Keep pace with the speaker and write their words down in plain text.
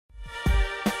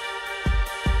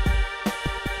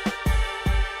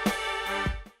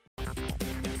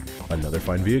Another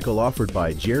fine vehicle offered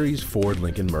by Jerry's Ford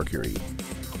Lincoln Mercury.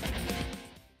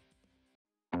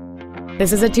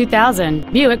 This is a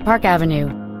 2000 Buick Park Avenue.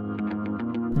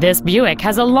 This Buick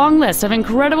has a long list of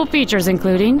incredible features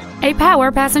including a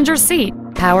power passenger seat,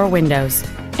 power windows,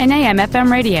 an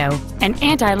AM/FM radio, an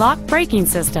anti-lock braking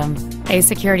system, a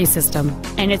security system,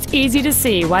 and it's easy to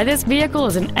see why this vehicle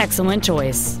is an excellent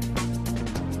choice.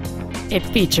 It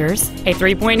features a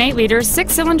 3.8-liter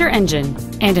six-cylinder engine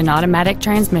and an automatic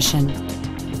transmission.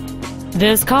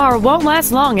 This car won't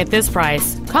last long at this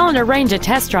price. Call and arrange a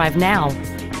test drive now.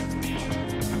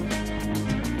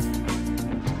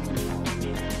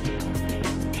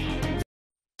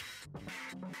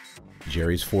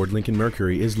 Jerry's Ford Lincoln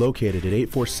Mercury is located at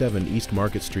 847 East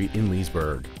Market Street in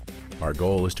Leesburg. Our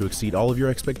goal is to exceed all of your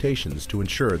expectations to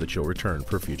ensure that you'll return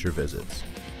for future visits.